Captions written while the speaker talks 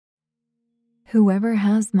Whoever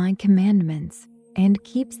has my commandments and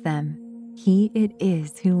keeps them, he it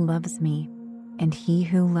is who loves me, and he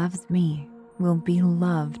who loves me will be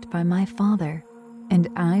loved by my Father, and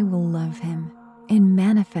I will love him and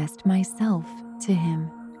manifest myself to him.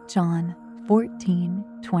 John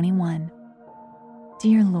 14:21.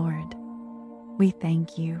 Dear Lord, we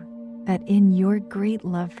thank you that in your great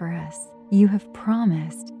love for us, you have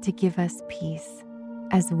promised to give us peace.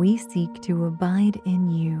 As we seek to abide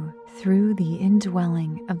in you through the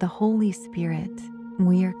indwelling of the Holy Spirit,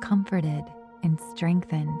 we are comforted and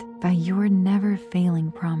strengthened by your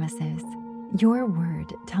never-failing promises. Your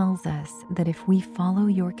word tells us that if we follow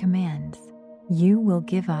your commands, you will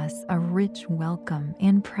give us a rich welcome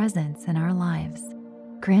and presence in our lives.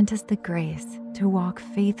 Grant us the grace to walk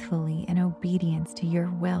faithfully in obedience to your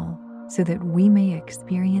will, so that we may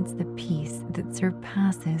experience the peace that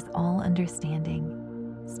surpasses all understanding.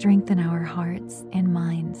 Strengthen our hearts and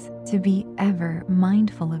minds to be ever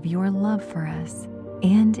mindful of your love for us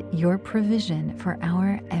and your provision for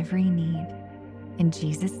our every need. In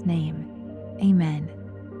Jesus' name, amen.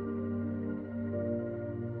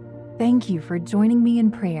 Thank you for joining me in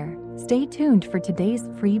prayer. Stay tuned for today's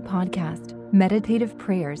free podcast, Meditative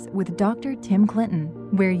Prayers with Dr. Tim Clinton,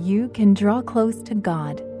 where you can draw close to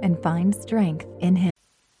God and find strength in Him.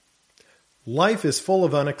 Life is full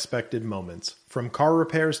of unexpected moments, from car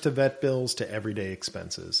repairs to vet bills to everyday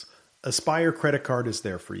expenses. Aspire Credit Card is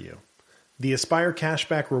there for you. The Aspire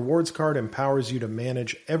Cashback Rewards Card empowers you to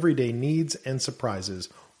manage everyday needs and surprises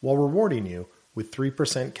while rewarding you with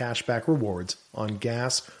 3% cashback rewards on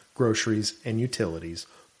gas, groceries, and utilities,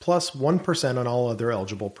 plus 1% on all other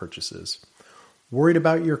eligible purchases. Worried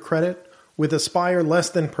about your credit? With Aspire, less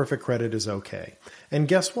than perfect credit is okay. And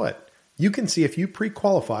guess what? You can see if you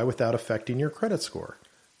pre-qualify without affecting your credit score.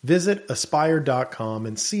 Visit aspire.com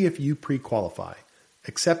and see if you pre-qualify.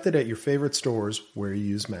 Accepted at your favorite stores where you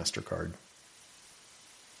use MasterCard.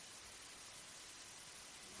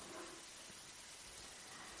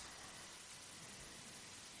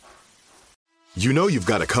 You know you've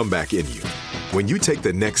got a comeback in you. When you take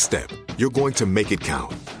the next step, you're going to make it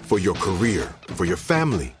count. For your career, for your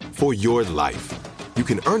family, for your life. You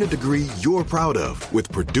can earn a degree you're proud of with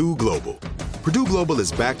Purdue Global. Purdue Global is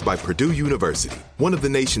backed by Purdue University, one of the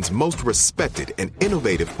nation's most respected and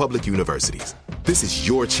innovative public universities. This is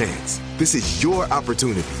your chance. This is your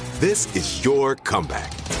opportunity. This is your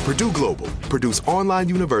comeback. Purdue Global, Purdue's online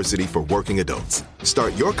university for working adults.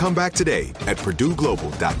 Start your comeback today at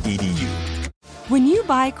purdueglobal.edu. When you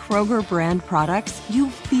buy Kroger brand products, you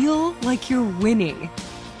feel like you're winning.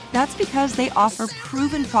 That's because they offer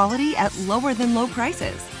proven quality at lower than low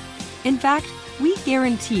prices. In fact, we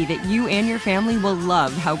guarantee that you and your family will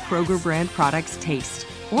love how Kroger brand products taste,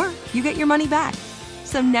 or you get your money back.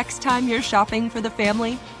 So next time you're shopping for the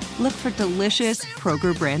family, look for delicious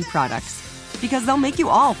Kroger brand products, because they'll make you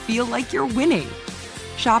all feel like you're winning.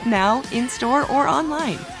 Shop now, in-store, or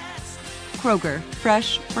online. Kroger,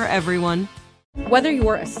 fresh for everyone. Whether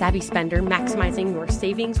you're a savvy spender maximizing your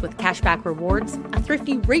savings with cashback rewards, a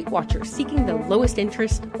thrifty rate watcher seeking the lowest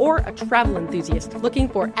interest, or a travel enthusiast looking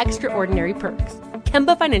for extraordinary perks,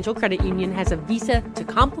 Kemba Financial Credit Union has a visa to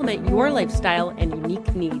complement your lifestyle and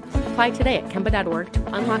unique needs. Apply today at Kemba.org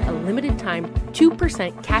to unlock a limited time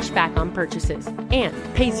 2% cash back on purchases and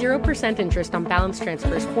pay 0% interest on balance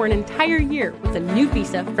transfers for an entire year with a new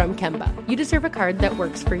visa from Kemba. You deserve a card that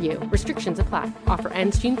works for you. Restrictions apply. Offer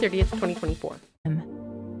ends June 30th, 2024.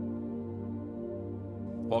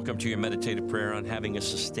 Welcome to your meditative prayer on having a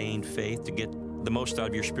sustained faith to get the most out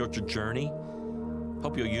of your spiritual journey.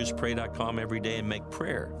 Hope you'll use pray.com every day and make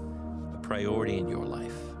prayer a priority in your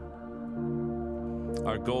life.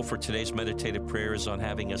 Our goal for today's meditative prayer is on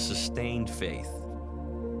having a sustained faith.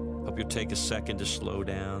 Hope you'll take a second to slow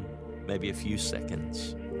down, maybe a few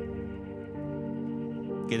seconds.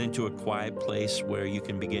 Get into a quiet place where you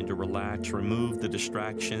can begin to relax, remove the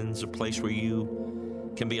distractions, a place where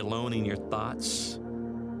you can be alone in your thoughts,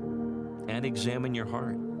 and examine your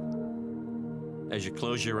heart. As you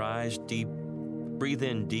close your eyes, breathe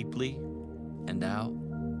in deeply and out.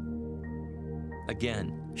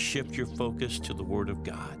 Again, shift your focus to the Word of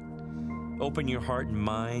God. Open your heart and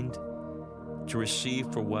mind to receive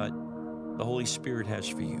for what the Holy Spirit has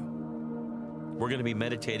for you. We're going to be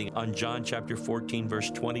meditating on John chapter 14,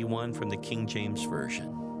 verse 21 from the King James Version.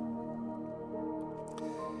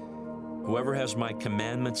 Whoever has my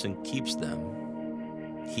commandments and keeps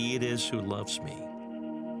them, he it is who loves me.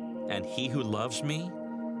 And he who loves me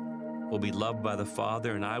will be loved by the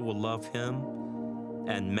Father, and I will love him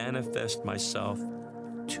and manifest myself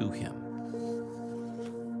to him.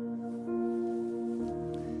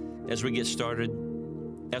 As we get started,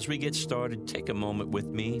 As we get started, take a moment with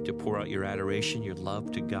me to pour out your adoration, your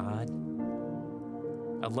love to God.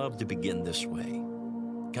 I love to begin this way.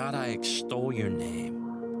 God, I extol your name.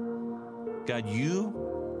 God,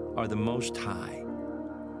 you are the Most High.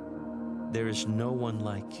 There is no one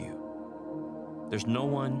like you. There's no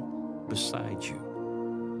one beside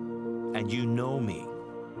you. And you know me.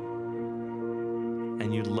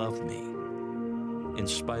 And you love me in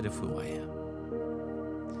spite of who I am.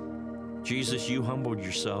 Jesus, you humbled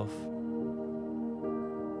yourself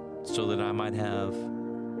so that I might have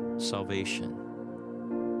salvation.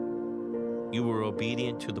 You were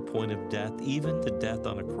obedient to the point of death, even the death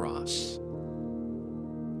on a cross.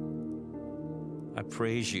 I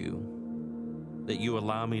praise you that you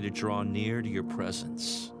allow me to draw near to your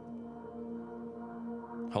presence.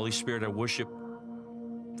 Holy Spirit, I worship,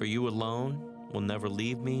 for you alone will never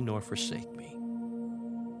leave me nor forsake me.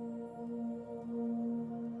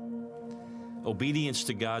 Obedience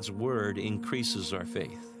to God's word increases our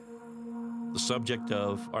faith. The subject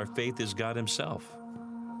of our faith is God himself.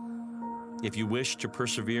 If you wish to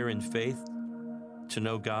persevere in faith to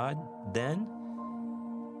know God, then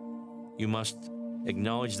you must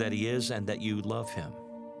acknowledge that he is and that you love him.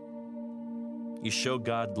 You show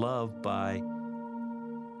God love by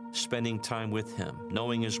spending time with him,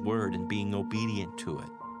 knowing his word and being obedient to it.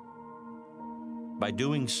 By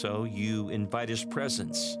doing so, you invite his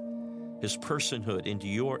presence, his personhood into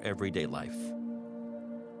your everyday life.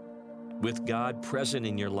 With God present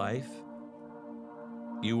in your life,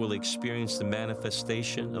 you will experience the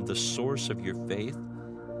manifestation of the source of your faith,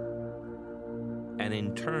 and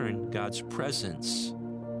in turn, God's presence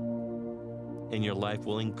in your life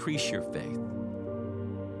will increase your faith.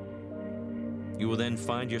 You will then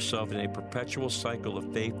find yourself in a perpetual cycle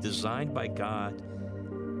of faith designed by God.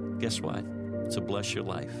 Guess what? To bless your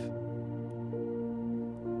life.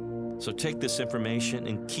 So take this information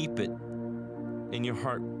and keep it in your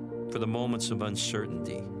heart for the moments of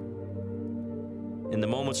uncertainty. In the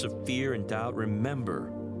moments of fear and doubt,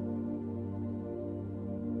 remember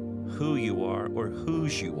who you are or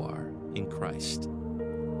whose you are in Christ.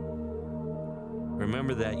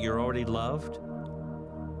 Remember that you're already loved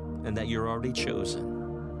and that you're already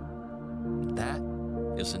chosen. That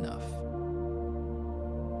is enough.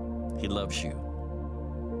 He loves you.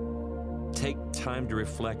 Take time to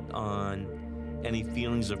reflect on any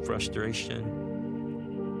feelings of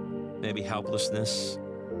frustration, maybe helplessness,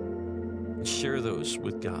 and share those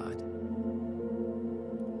with God.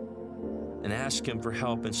 And ask him for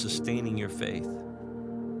help in sustaining your faith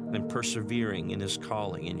and persevering in his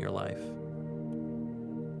calling in your life.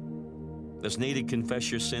 As needed, confess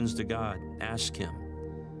your sins to God. Ask him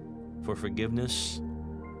for forgiveness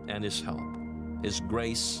and his help, his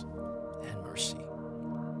grace and mercy.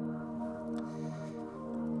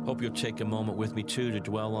 Hope you'll take a moment with me, too, to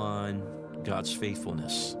dwell on God's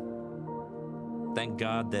faithfulness. Thank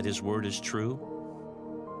God that his word is true,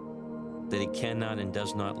 that he cannot and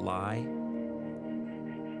does not lie.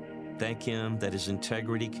 Thank him that his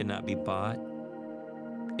integrity cannot be bought.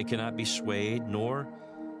 It cannot be swayed, nor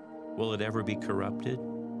will it ever be corrupted.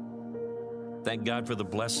 Thank God for the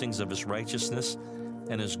blessings of his righteousness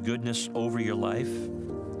and his goodness over your life,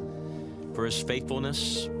 for his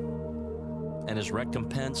faithfulness and his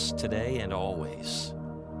recompense today and always.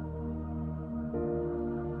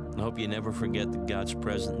 I hope you never forget that God's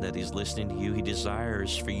present, that he's listening to you. He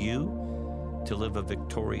desires for you to live a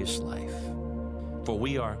victorious life. For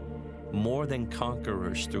we are more than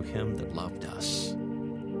conquerors through him that loved us.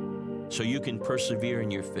 So you can persevere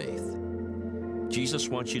in your faith. Jesus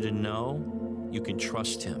wants you to know you can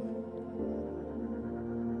trust him.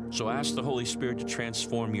 So ask the Holy Spirit to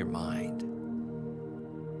transform your mind,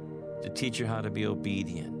 to teach you how to be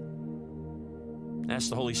obedient. Ask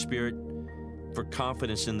the Holy Spirit for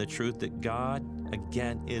confidence in the truth that God,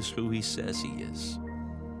 again, is who he says he is.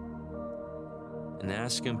 And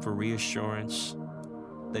ask him for reassurance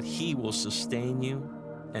that he will sustain you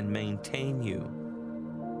and maintain you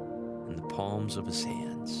in the palms of his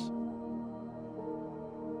hands.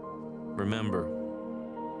 Remember,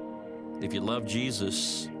 if you love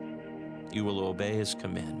Jesus, you will obey his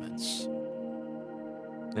commandments.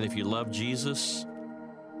 And if you love Jesus,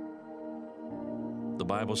 the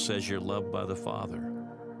Bible says you're loved by the Father.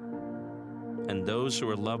 And those who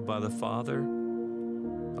are loved by the Father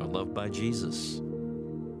are loved by Jesus.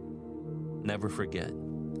 Never forget,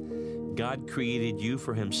 God created you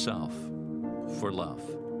for himself, for love.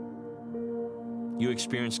 You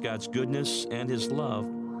experience God's goodness and his love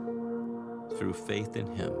through faith in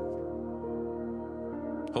him.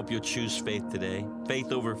 Hope you'll choose faith today,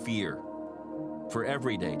 faith over fear, for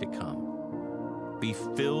every day to come. Be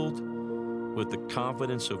filled with the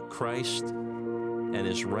confidence of Christ and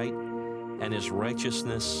His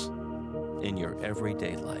righteousness in your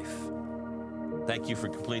everyday life. Thank you for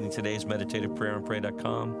completing today's meditative prayer on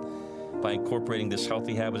pray.com. By incorporating this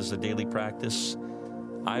healthy habit as a daily practice,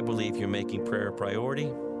 I believe you're making prayer a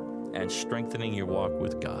priority and strengthening your walk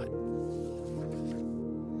with God.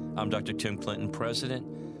 I'm Dr. Tim Clinton, President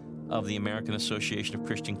of the American Association of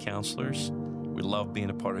Christian Counselors. We love being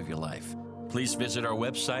a part of your life. Please visit our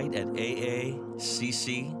website at aacc.net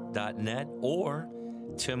or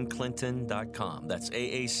timclinton.com. That's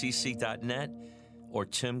aacc.net or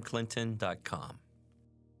timclinton.com.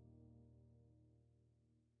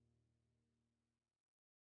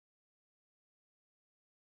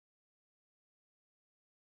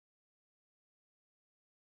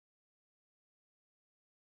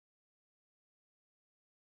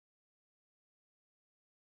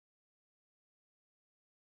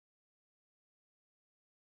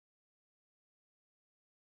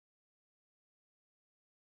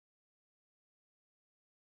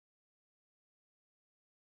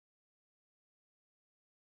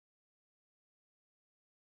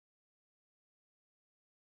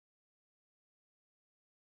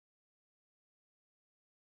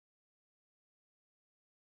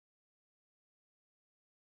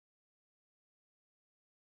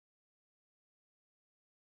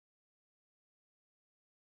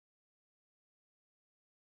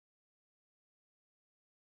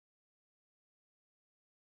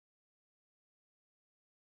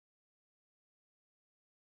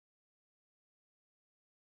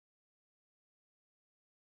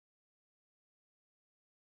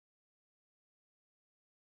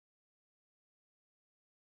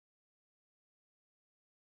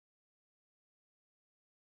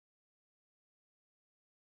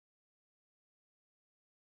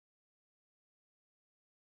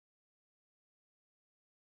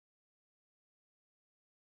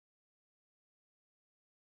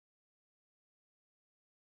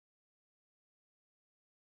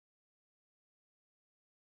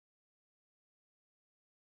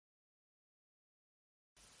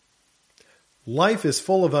 Life is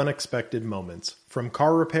full of unexpected moments, from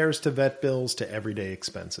car repairs to vet bills to everyday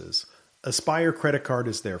expenses. Aspire Credit Card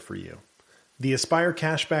is there for you. The Aspire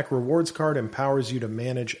Cashback Rewards Card empowers you to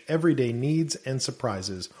manage everyday needs and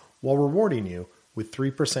surprises while rewarding you with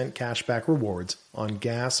 3% cashback rewards on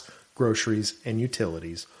gas, groceries, and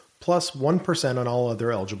utilities, plus 1% on all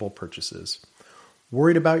other eligible purchases.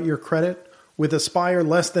 Worried about your credit? With Aspire,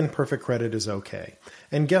 less than perfect credit is okay.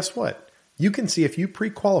 And guess what? You can see if you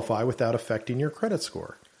pre-qualify without affecting your credit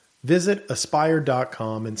score. Visit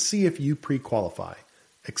aspire.com and see if you pre-qualify.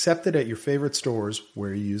 Accepted at your favorite stores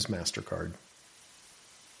where you use MasterCard.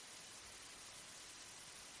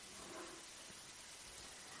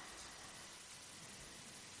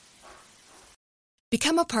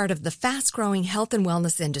 Become a part of the fast-growing health and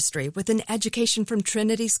wellness industry with an education from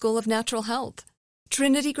Trinity School of Natural Health.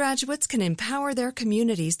 Trinity graduates can empower their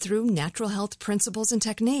communities through natural health principles and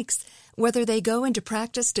techniques, whether they go into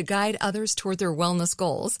practice to guide others toward their wellness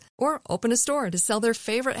goals or open a store to sell their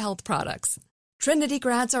favorite health products. Trinity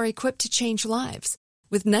grads are equipped to change lives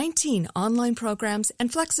with 19 online programs and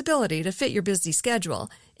flexibility to fit your busy schedule,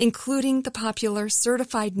 including the popular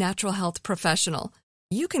Certified Natural Health Professional.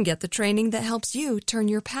 You can get the training that helps you turn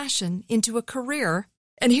your passion into a career.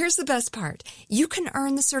 And here's the best part. You can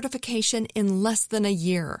earn the certification in less than a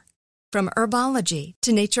year. From herbology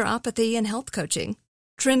to naturopathy and health coaching,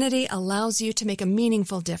 Trinity allows you to make a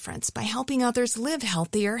meaningful difference by helping others live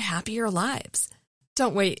healthier, happier lives.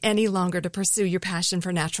 Don't wait any longer to pursue your passion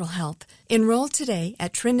for natural health. Enroll today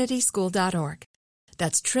at trinityschool.org.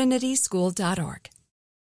 That's trinityschool.org.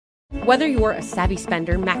 Whether you're a savvy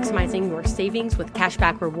spender maximizing your savings with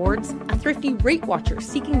cashback rewards, a thrifty rate watcher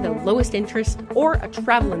seeking the lowest interest, or a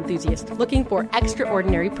travel enthusiast looking for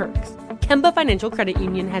extraordinary perks, Kemba Financial Credit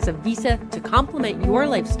Union has a visa to complement your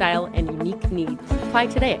lifestyle and unique needs. Apply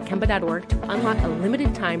today at Kemba.org to unlock a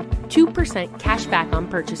limited time 2% cash back on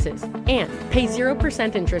purchases and pay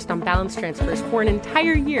 0% interest on balance transfers for an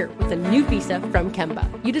entire year with a new visa from Kemba.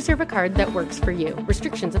 You deserve a card that works for you.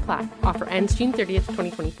 Restrictions apply. Offer ends June 30th,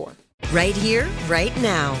 2024. Right here, right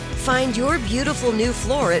now. Find your beautiful new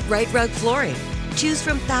floor at Right Rug Flooring. Choose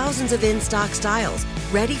from thousands of in-stock styles,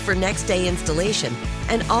 ready for next day installation,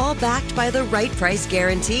 and all backed by the right price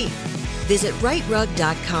guarantee. Visit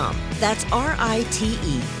rightrug.com. That's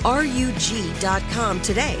RITERUG.com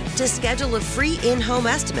today to schedule a free in-home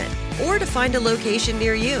estimate or to find a location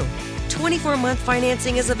near you. 24-month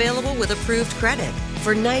financing is available with approved credit.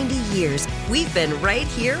 For 90 years, we've been right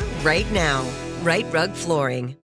here, right now. Right Rug Flooring.